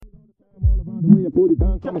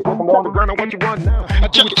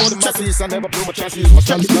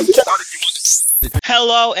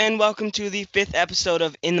Hello and welcome to the 5th episode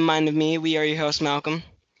of In the Mind of Me. We are your host, Malcolm.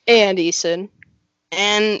 And Eason.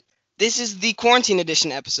 And this is the quarantine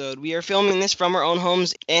edition episode. We are filming this from our own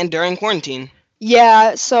homes and during quarantine.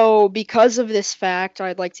 Yeah, so because of this fact,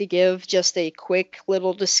 I'd like to give just a quick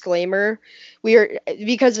little disclaimer.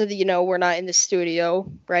 Because of we're not in the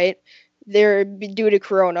studio, right? Due to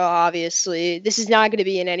Corona, obviously. This is not going to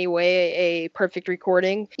be in any way a perfect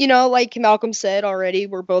recording. Like Malcolm said already,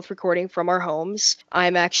 we're both recording from our homes.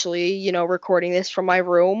 I'm actually, recording this from my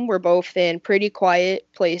room. We're both in pretty quiet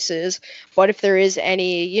places. But if there is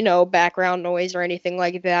any, background noise or anything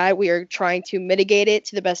like that, we are trying to mitigate it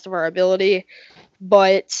to the best of our ability.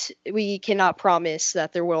 But we cannot promise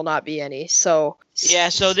that there will not be any. So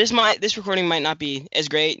this recording might not be as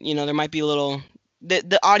great. There might be a little.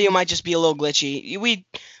 The audio might just be a little glitchy.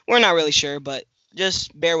 We're not really sure, but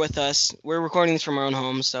just bear with us. We're recording this from our own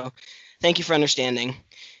homes, so thank you for understanding.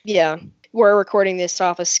 Yeah, we're recording this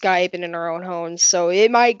off of Skype and in our own homes, so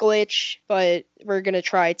it might glitch, but we're gonna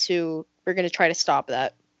try to stop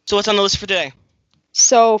that. So what's on the list for today?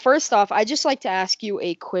 So first off, I'd just like to ask you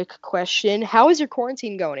a quick question. How is your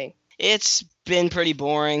quarantine going? It's been pretty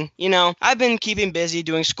boring. I've been keeping busy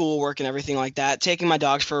doing schoolwork and everything like that, taking my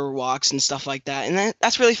dogs for walks and stuff like that, and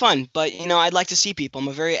that's really fun. But, I'd like to see people. I'm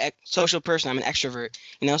a very social person. I'm an extrovert,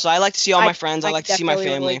 so I like to see all my friends. I like to see my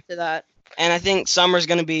family. To that. And I think summer's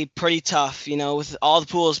going to be pretty tough, with all the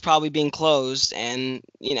pools probably being closed and,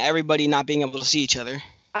 everybody not being able to see each other.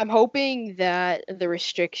 I'm hoping that the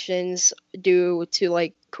restrictions due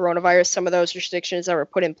to, coronavirus, some of those restrictions that were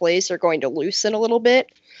put in place are going to loosen a little bit.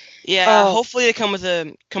 Yeah, hopefully they come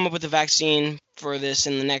up with a vaccine for this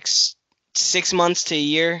in the next 6 months to a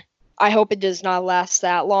year. I hope it does not last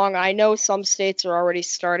that long. I know some states are already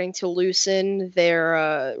starting to loosen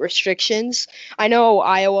their restrictions. I know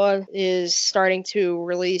Iowa is starting to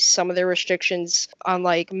release some of their restrictions on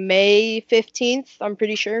May 15th, I'm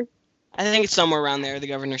pretty sure. I think it's somewhere around there, the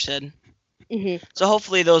governor said. Mm-hmm. So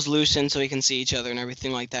hopefully those loosen so we can see each other and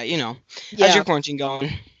everything like that, Yeah. How's your quarantine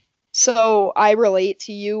going? So I relate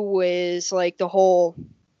to you with the whole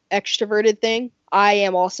extroverted thing. I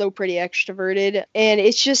am also pretty extroverted, and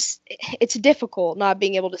it's difficult not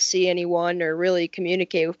being able to see anyone or really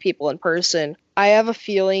communicate with people in person. I have a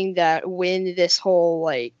feeling that when this whole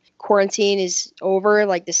quarantine is over,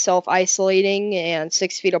 the self-isolating and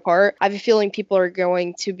 6 feet apart, I have a feeling people are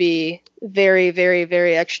going to be very, very,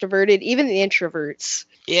 very extroverted, even the introverts.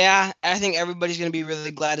 Yeah, I think everybody's going to be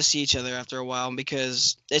really glad to see each other after a while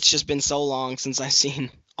because it's just been so long since I've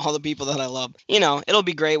seen all the people that I love. It'll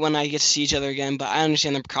be great when I get to see each other again, but I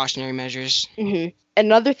understand the precautionary measures. Mm-hmm.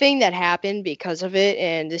 Another thing that happened because of it,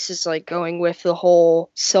 and this is going with the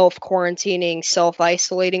whole self-quarantining,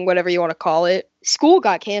 self-isolating, whatever you want to call it, school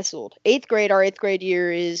got canceled. Our 8th grade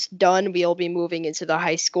year is done. We'll be moving into the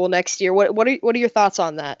high school next year. What are your thoughts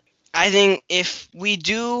on that? I think if we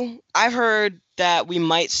do, I've heard that we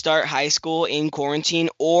might start high school in quarantine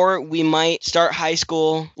or we might start high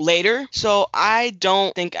school later. So I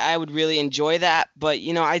don't think I would really enjoy that. But,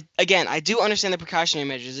 I do understand the precautionary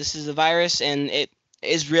measures. This is a virus and it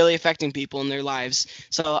is really affecting people in their lives.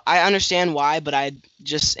 So I understand why, but I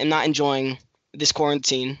just am not enjoying this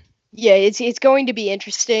quarantine. Yeah, it's going to be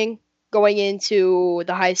interesting going into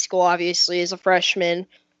the high school, obviously, as a freshman.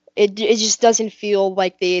 It just doesn't feel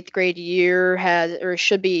like the 8th grade year has or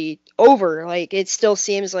should be over. It still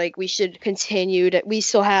seems like we should continue to. We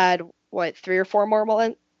still had 3 or 4 more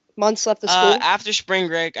months left of school. After spring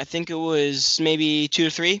break, I think it was maybe 2 to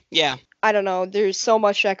 3. Yeah. I don't know. There's so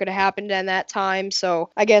much that could have happened in that time. So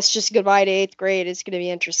I guess just goodbye to 8th grade is going to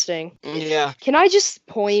be interesting. Yeah. Can I just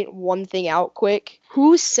point one thing out quick?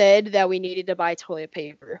 Who said that we needed to buy toilet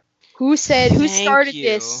paper? Who started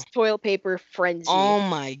this toilet paper frenzy? Oh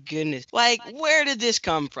my goodness. Where did this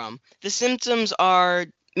come from? The symptoms are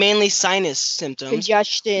mainly sinus symptoms.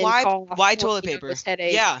 Congestion, cough, why toilet paper?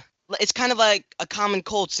 Headache. Yeah. It's kind of like a common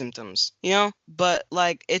cold symptoms, But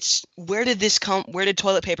where did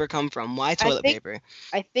toilet paper come from? Why toilet paper?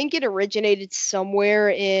 I think it originated somewhere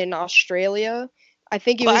in Australia. I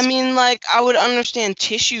think it was. I would understand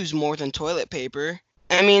tissues more than toilet paper.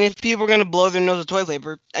 If people are going to blow their nose with toilet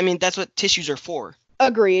paper, that's what tissues are for.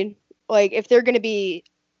 Agreed. If they're going to be...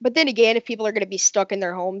 But then again, if people are going to be stuck in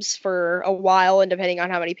their homes for a while, and depending on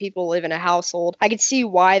how many people live in a household, I could see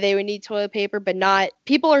why they would need toilet paper, but not...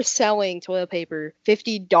 People are selling toilet paper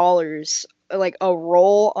 $50, a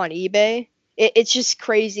roll on eBay. It's just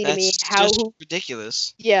crazy to me how... That's just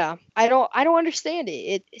ridiculous. Yeah. I don't understand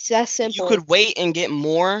it. It's that simple. You could wait and get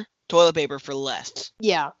more toilet paper for less.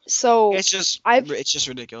 Yeah. So I've It's just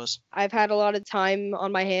ridiculous. I've had a lot of time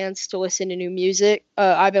on my hands to listen to new music.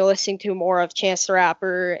 I've been listening to more of Chance the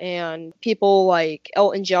Rapper and people like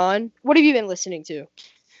Elton John. What have you been listening to?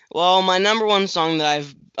 Well, my number one song that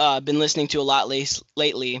I've been listening to a lot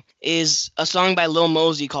lately is a song by Lil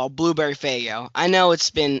Mosey called Blueberry Faygo. I know it's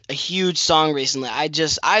been a huge song recently. I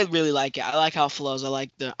really like it. I like how it flows. I like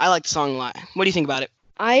the song a lot. What do you think about it?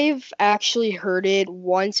 I've actually heard it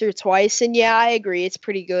once or twice, and yeah, I agree, it's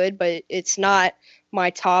pretty good, but it's not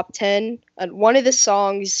my top 10. One of the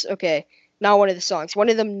songs, okay, not one of the songs, one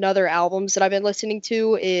of the other albums that I've been listening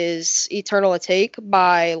to is Eternal Atake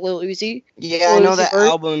by Lil Uzi. Yeah, I Lil know Uzi that Vert.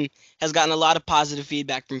 album has gotten a lot of positive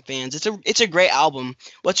feedback from fans. It's a great album.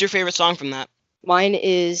 What's your favorite song from that? Mine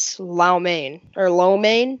is Lau Mein, or Lo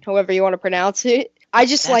Mein, however you want to pronounce it. I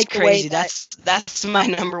just That's like the way crazy. that, That's my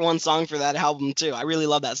number one song for that album too. I really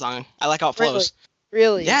love that song. I like how it really, flows.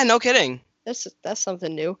 really, Yeah, no kidding. that's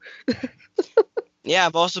something new. Yeah,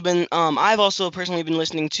 I've also personally been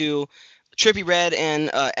listening to Trippie Redd and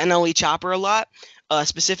NLE Chopper a lot.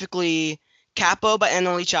 Specifically Capo by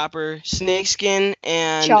NLE Chopper, Snakeskin,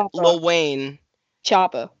 and Choppa, Lil Wayne.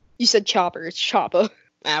 Choppa. You said chopper, it's Choppa.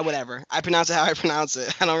 Whatever. I pronounce it how I pronounce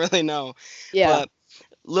it. I don't really know. Yeah, But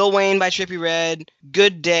Lil Wayne by Trippie Redd,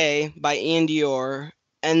 Good Day by Ian Dior,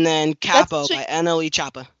 and then that's Capo by NLE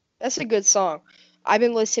Choppa. That's a good song. I've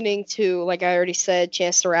been listening to, like I already said,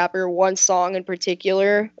 Chance the Rapper. One song in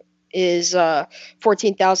particular is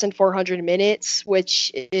 14,400 Minutes,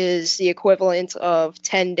 which is the equivalent of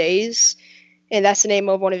 10 days. And that's the name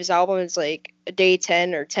of one of his albums, like a day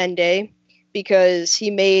 10 or 10 day, because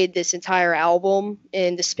he made this entire album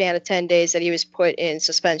in the span of 10 days that he was put in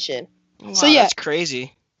suspension. Wow, So yeah, that's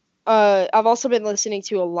crazy. I've also been listening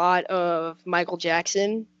to a lot of Michael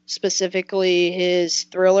Jackson, specifically his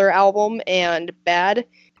Thriller album and Bad.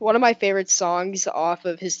 One of my favorite songs off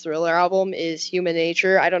of his Thriller album is Human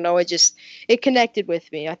Nature. I don't know, it connected with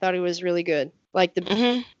me. I thought it was really good.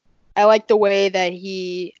 Hmm. I like the way that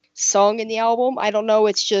he sung in the album. I don't know,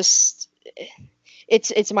 it's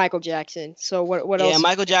Michael Jackson. So what Yeah, else?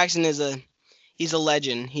 Michael Jackson he's a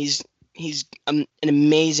legend. He's an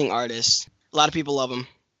amazing artist. A lot of people love him.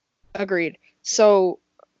 Agreed. So,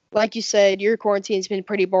 like you said, your quarantine's been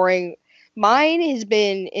pretty boring. Mine has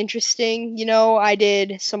been interesting. I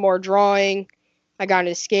did some more drawing. I got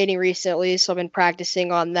into skating recently, so I've been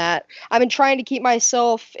practicing on that. I've been trying to keep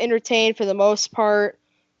myself entertained for the most part,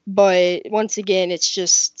 but once again, it's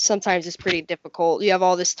just sometimes it's pretty difficult. You have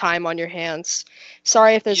all this time on your hands.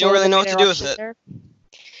 Sorry if You there's a don't little really bit know of what to do with interruption it. there.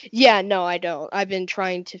 Yeah, no, I don't. I've been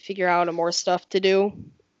trying to figure out more stuff to do.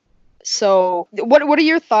 So, what are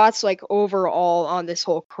your thoughts like overall on this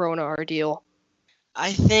whole Corona ordeal?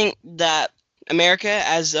 I think that America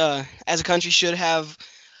as a country should have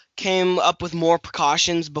came up with more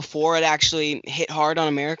precautions before it actually hit hard on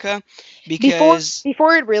America Before because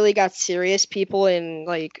before it really got serious, people in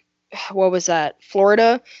like what was that?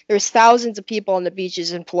 Florida? There's thousands of people on the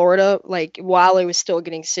beaches in Florida like while it was still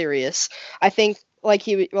getting serious. I think like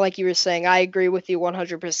you were saying, I agree with you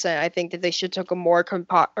 100%. I think that they should took a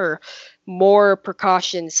more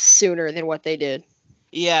precautions sooner than what they did.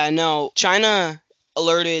 yeah, no, China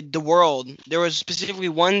alerted the world. There was specifically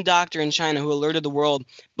one doctor in China who alerted the world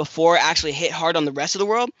before it actually hit hard on the rest of the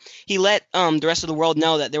world. He let the rest of the world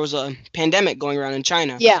know that there was a pandemic going around in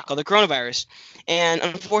China Yeah. called the coronavirus. And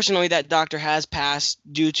unfortunately, that doctor has passed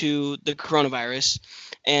due to the coronavirus,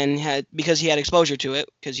 and because he had exposure to it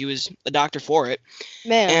because he was a doctor for it.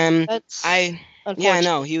 Man, And that's yeah, I unfortunate.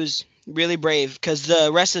 know he was really brave because the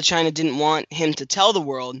rest of China didn't want him to tell the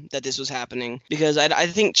world that this was happening because I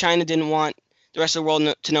think China didn't want the rest of the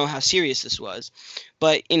world to know how serious this was.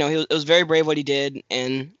 But it was very brave what he did,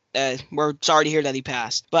 and we're sorry to hear that he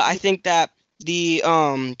passed. But I think that the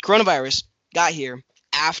coronavirus got here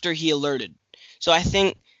after he alerted. So I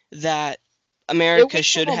think that It America went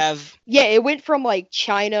should from have Yeah, it went from like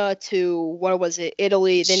China to what was it?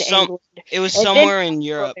 Italy, then some. England, It was and then somewhere in to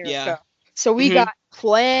Europe, yeah. America. So we Hmm. got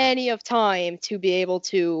plenty of time to be able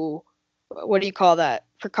to, what do you call that?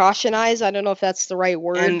 Precautionize? I don't know if that's the right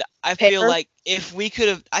word. And I feel Prepare. like if we could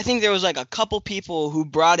have, I think there was like a couple people who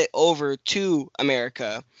brought it over to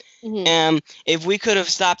America. Hmm. And if we could have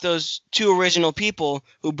stopped those two original people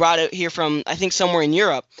who brought it here from, I think, somewhere in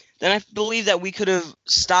Europe, then I believe that we could have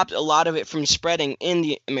stopped a lot of it from spreading in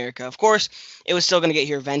the America. Of course, it was still going to get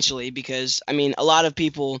here eventually because, I mean, a lot of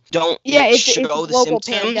people don't Yeah, it's a show the global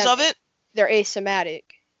symptoms of pandemic. it. They're asymptomatic.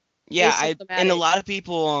 Yeah, and a Asymptomatic. lot of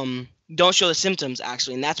people don't show the symptoms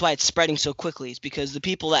actually, and that's why it's spreading so quickly. It's because the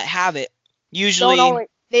people that have it Don't usually. always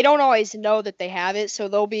they don't always know that they have it, so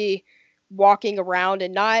they'll be walking around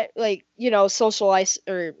and not like,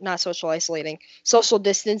 social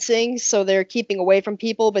distancing. So they're keeping away from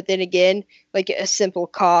people. But then again, like a simple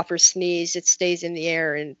cough or sneeze, it stays in the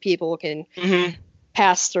air and people can Hmm.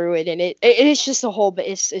 pass through it. And it's just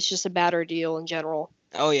it's just a bad ordeal in general.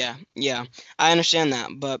 Oh yeah, yeah. I understand that,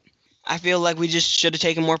 but I feel like we just should have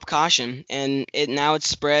taken more precaution, and now it's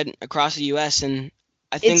spread across the U.S. and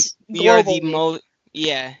I think It's we are the globally. most.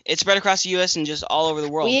 Yeah, it's spread across the U.S. and just all over the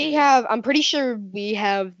world. I'm pretty sure we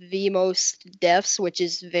have the most deaths, which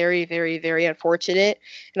is very, very, very unfortunate.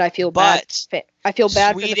 And But I feel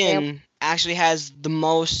bad for the family. Sweden actually has the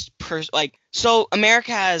most so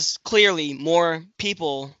America has clearly more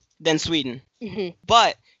people than Sweden. Hmm.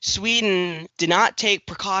 But Sweden did not take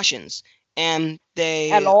precautions, and At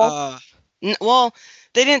they all. well,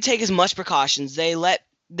 they didn't take as much precautions.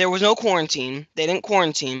 There was no quarantine. They didn't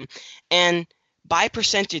quarantine, and by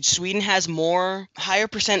percentage, Sweden has higher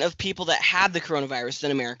percent of people that have the coronavirus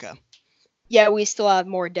than America Yeah, we still have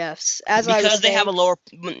more deaths. As I was because they have saying, a lower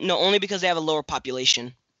no only because they have a lower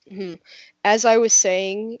population. mhm. As I was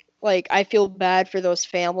saying, like I feel bad for those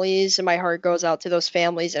families, and my heart goes out to those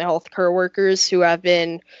families and healthcare workers who have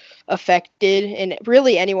been affected, and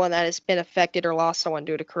really anyone that has been affected or lost someone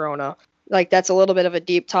due to corona. Like that's a little bit of a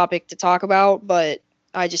deep topic to talk about, but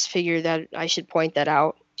I just figured that I should point that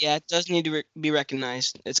out. Yeah, it does need to be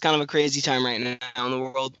recognized. It's kind of a crazy time right now in the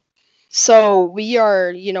world. So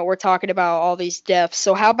we're talking about all these deaths.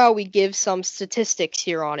 So how about we give some statistics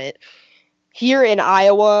here on it? Here in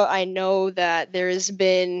Iowa, I know that there's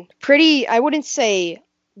been pretty, I wouldn't say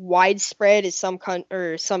widespread as some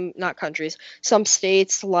not countries, some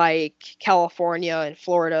states like California and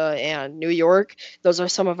Florida and New York. Those are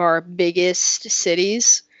some of our biggest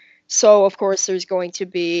cities. So of course there's going to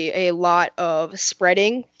be a lot of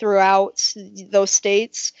spreading throughout those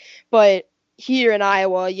states, but here in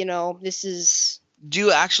Iowa, this is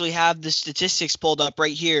Do actually have the statistics pulled up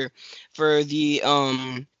right here for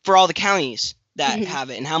all the counties that have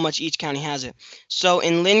it and how much each county has it. So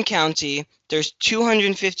in Lynn County, there's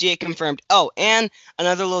 258 confirmed. Oh, and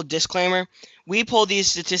another little disclaimer: we pulled these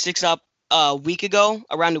statistics up a week ago.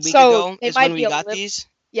 Around a week so ago they is when might we be a got little these.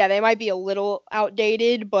 yeah, they might be a little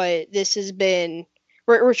outdated, but this has been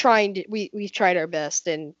we're trying to we've tried our best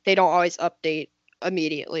and they don't always update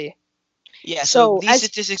immediately. Yeah, so So these as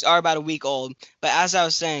statistics are about a week old. But as I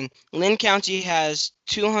was saying, Lynn County has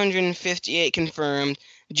 258 confirmed,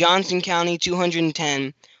 Johnson County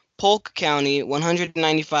 210, Polk County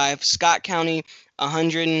 195, Scott County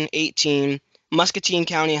 118, Muscatine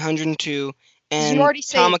County 102, did you and already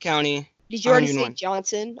say Tama County did you already say 101.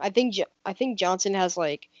 Johnson? I think Johnson has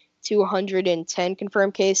like 210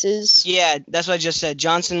 confirmed cases. Yeah, that's what I just said.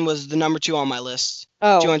 Johnson was the number 2 on my list.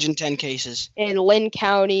 Oh, 210 cases. and Lynn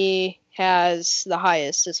County has the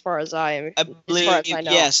highest as far as I know. I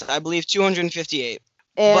believe 258.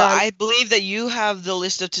 But And I believe that you have the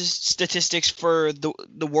list of statistics for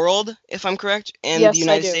the world, if I'm correct, and the yes, I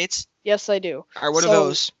United do. States. Yes, I do. All right, what are So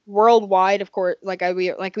those? worldwide, of course, like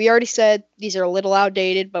we already said, these are a little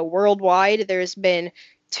outdated, but worldwide there's been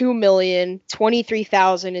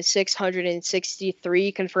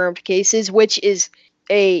 2,023,663 confirmed cases, which is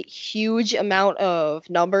a huge amount of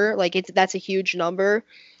number. That's a huge number.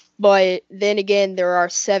 But then again, there are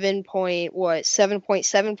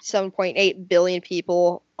 7.7 billion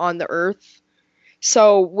people on the earth.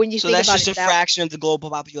 So when you So think that's about just it a that fraction of the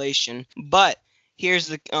global population. But here's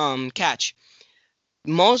the catch.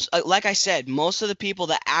 Most, like I said, most of the people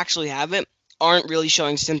that actually have it aren't really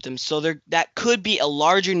showing symptoms. So that could be a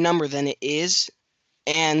larger number than it is,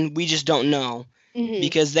 and we just don't know mhm,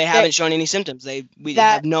 because they that haven't shown any symptoms. We have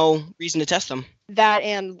that no reason to test them. that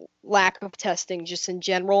and lack of testing just in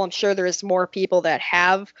general. I'm sure there's more people that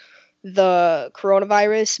have the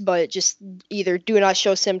coronavirus, but just either do not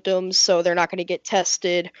show symptoms, so they're not going to get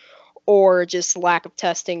tested, or just lack of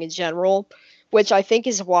testing in general, which I think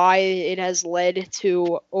is why it has led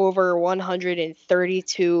to over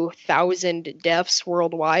 132,000 deaths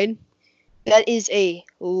worldwide. That is a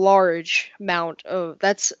large amount of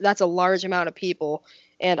that's a large amount of people,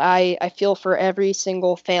 and I feel for every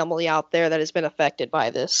single family out there that has been affected by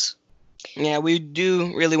this. Yeah, we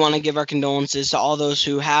do really want to give our condolences to all those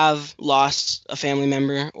who have lost a family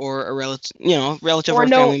member or a relative, relative Or or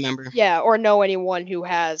know family member. Yeah, or know anyone who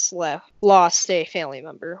has lost a family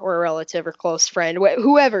member or a relative or close friend,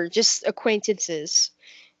 whoever, just acquaintances.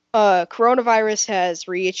 Coronavirus has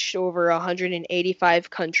reached over 185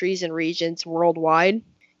 countries and regions worldwide,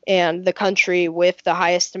 and the country with the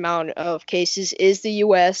highest amount of cases is the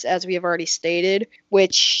U.S., as we have already stated.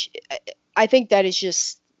 Which I think that is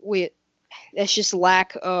just that's just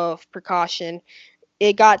lack of precaution.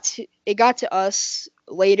 It it got to us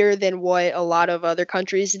later than what a lot of other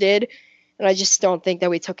countries did, and I just don't think that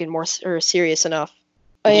we took it more serious enough.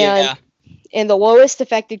 Yeah. And the lowest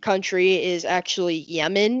affected country is actually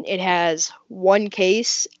Yemen. It has one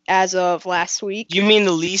case as of last week. You mean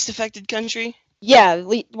the least affected country? Yeah,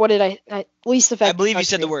 what did least affected I believe country. you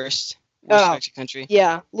said the worst affected country.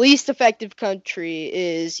 Yeah, least effective country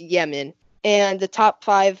is Yemen. And the top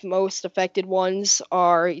 5 most affected ones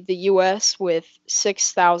are the U.S. with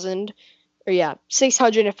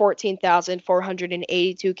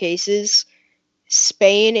 614,482 cases.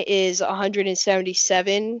 Spain is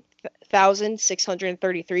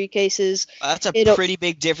 177,633 cases. That's a pretty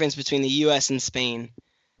big difference between the U.S. and Spain.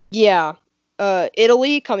 Yeah.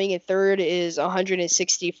 Italy coming in third is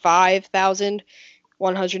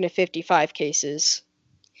 165,155 cases.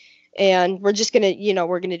 And we're just going to,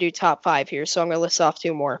 we're going to do top 5 here. So I'm going to list off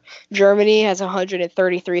 2 more. Germany has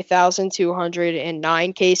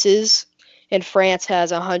 133,209 cases. And France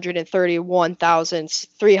has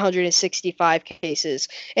 131,365 cases.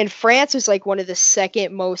 And France is like one of the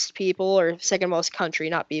second most people, or second most country,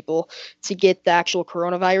 not people, to get the actual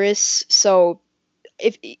coronavirus. So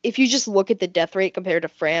if you just look at the death rate compared to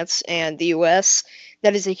France and the US,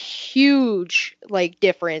 that is a huge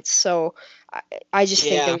difference. So I just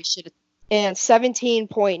think that we should. And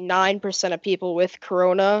 17.9% of people with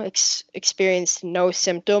corona experienced no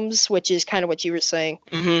symptoms, which is kind of what you were saying.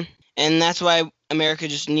 Mm-hmm. And that's why America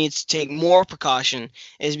just needs to take more precaution,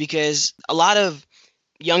 is because a lot of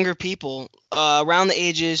younger people around the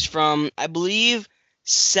ages from, I believe,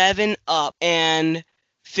 7 up and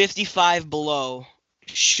 55 below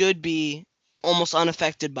should be almost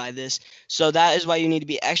unaffected by this. So that is why you need to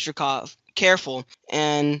be extra careful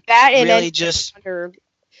and really just that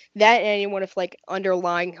and anyone with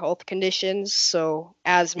underlying health conditions, so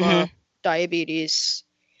asthma, diabetes,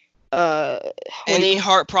 any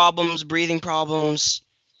heart problems, breathing problems.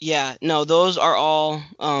 Yeah, no, those are all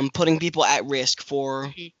putting people at risk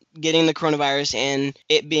for getting the coronavirus and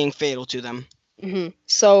it being fatal to them.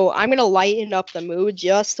 So I'm going to lighten up the mood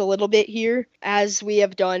just a little bit here. As we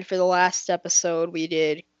have done for the last episode, we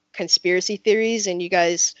did conspiracy theories, and you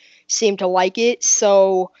guys seem to like it.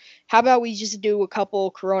 So how about we just do a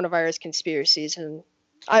couple coronavirus conspiracies? And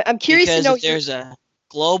I'm curious to know. Because if there's a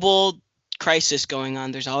global crisis going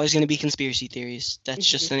on, there's always going to be conspiracy theories. That's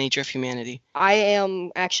just the nature of humanity. I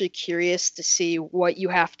am actually curious to see what you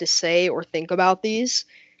have to say or think about these.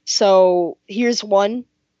 So here's one.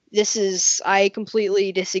 I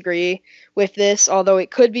completely disagree with this, although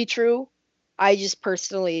it could be true. I just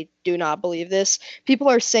personally do not believe this. People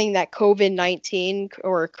are saying that COVID-19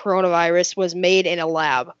 or coronavirus was made in a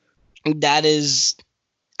lab. That is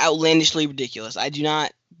outlandishly ridiculous. I do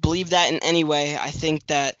not believe that in any way. I think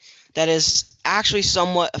that is actually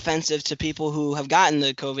somewhat offensive to people who have gotten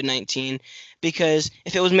the COVID-19, because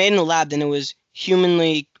if it was made in a lab, then it was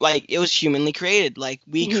humanly created.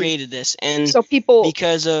 We created this, and so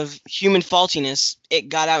because of human faultiness, it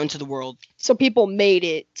got out into the world. So people made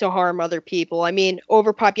it to harm other people. I mean,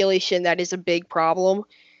 overpopulation, that is a big problem,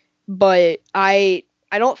 but I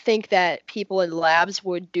don't think that people in labs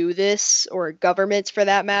would do this, or governments for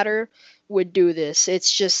that matter would do this. It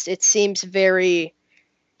seems very.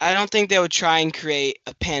 I don't think they would try and create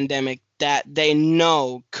a pandemic that they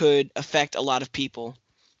know could affect a lot of people.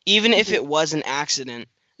 Even if it was an accident,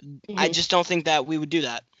 I just don't think that we would do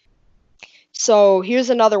that. So here's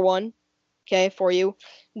another one, okay, for you.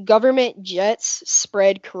 Government jets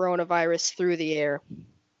spread coronavirus through the air.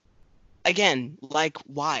 Again,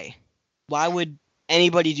 why? Why would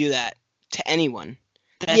anybody do that to anyone?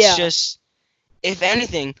 That's just, if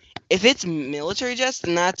anything, if it's military jets,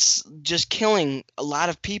 then that's just killing a lot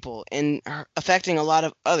of people and affecting a lot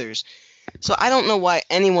of others. So I don't know why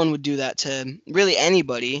anyone would do that to really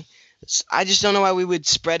anybody. I just don't know why we would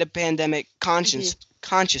spread a pandemic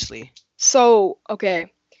consciously. So, okay,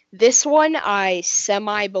 this one I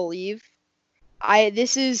semi-believe.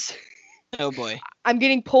 Oh boy. I'm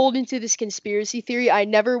getting pulled into this conspiracy theory.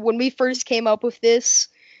 When we first came up with this,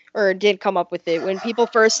 or did come up with it, when people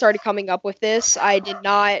first started coming up with this, I did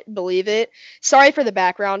not believe it. Sorry for the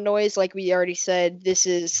background noise. Like we already said, this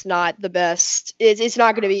is not the best. It's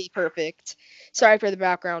not going to be perfect. Sorry for the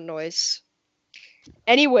background noise.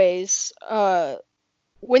 Anyways,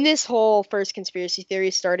 when this whole first conspiracy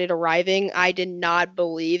theory started arriving, I did not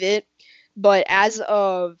believe it. But as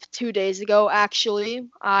of 2 days ago, actually,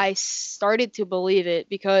 I started to believe it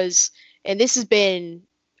because, and this has been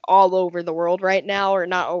all over the world right now, or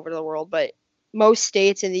not over the world, but most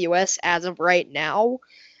states in the U.S. as of right now,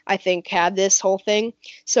 I think, had this whole thing.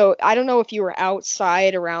 So I don't know if you were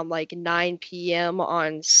outside around like 9 p.m.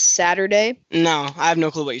 on Saturday. No, I have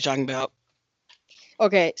no clue what you're talking about.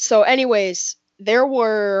 Okay, so anyways, there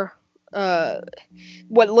were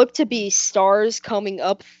what looked to be stars coming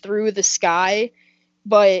up through the sky,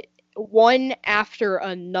 but one after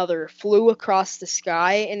another flew across the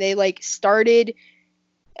sky, and they like started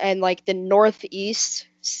and like the northeast,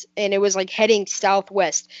 and it was like heading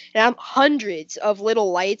southwest, and I'm hundreds of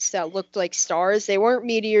little lights that looked like stars. They weren't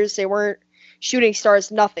meteors, they weren't shooting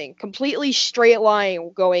stars, nothing, completely straight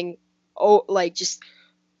line going, oh, like just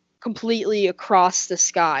completely across the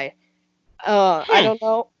sky. I don't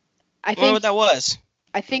know. I I wonder what think that was.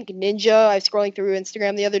 I think Ninja, I was scrolling through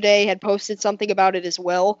Instagram the other day, had posted something about it as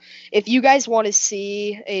well. If you guys want to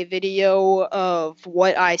see a video of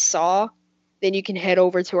what I saw, then you can head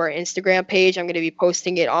over to our Instagram page. I'm going to be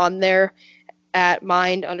posting it on there at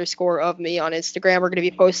mind_of_me on Instagram. We're going to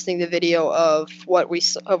be posting the video of what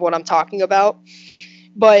I'm talking about.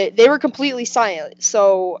 But they were completely silent,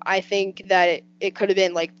 so I think that it could have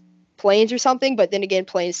been like planes or something. But then again,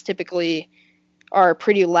 planes typically are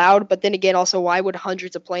pretty loud, but then again, also, why would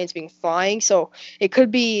hundreds of planes be flying? So it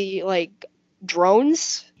could be like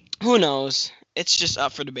drones. Who knows? It's just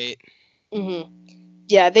up for debate.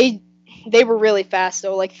 Yeah, they were really fast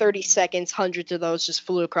though, like 30 seconds, hundreds of those just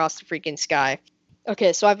flew across the freaking sky.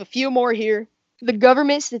 Okay, so I have a few more here. The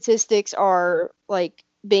government statistics are like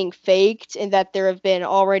being faked, in that there have been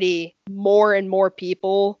already more and more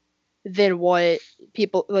people than what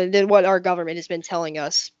our government has been telling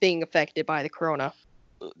us being affected by the corona.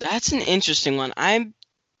 That's an interesting one. I'm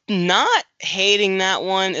not hating that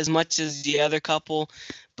one as much as the other couple,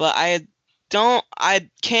 but I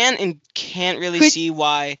can and can't really see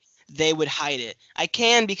why they would hide it. I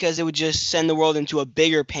can because it would just send the world into a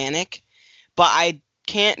bigger panic, but I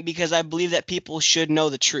can't because I believe that people should know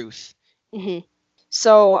the truth.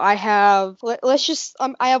 So I have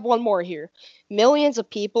I have one more here. Millions of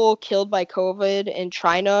people killed by COVID in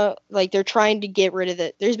China. Like, they're trying to get rid of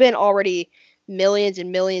it. There's been already millions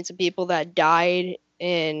and millions of people that died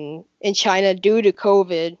in China due to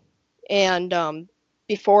COVID, and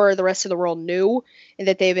before the rest of the world knew, and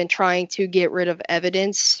that they've been trying to get rid of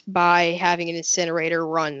evidence by having an incinerator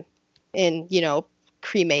run and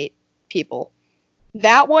cremate people.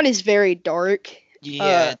 That one is very dark.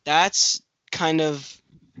 Yeah, that's pretty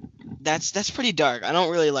dark. I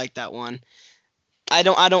don't really like that one. I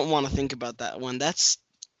don't want to think about that one. That's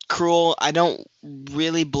cruel. I don't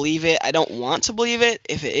really believe it. I don't want to believe it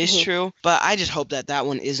if it is true, but I just hope that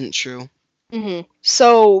one isn't true.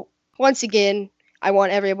 So once again, I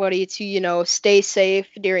want everybody to, stay safe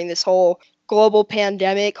during this whole global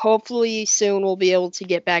pandemic. Hopefully soon we'll be able to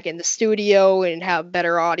get back in the studio and have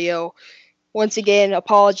better audio. Once again,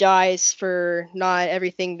 apologize for not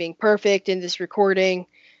everything being perfect in this recording,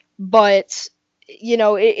 but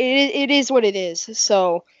it is what it is.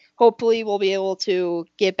 So hopefully we'll be able to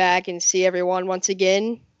get back and see everyone once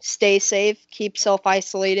again. Stay safe, keep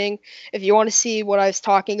self-isolating. If you want to see what I was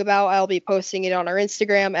talking about, I'll be posting it on our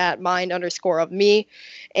Instagram at mind_of_me.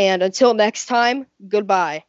 And until next time, goodbye.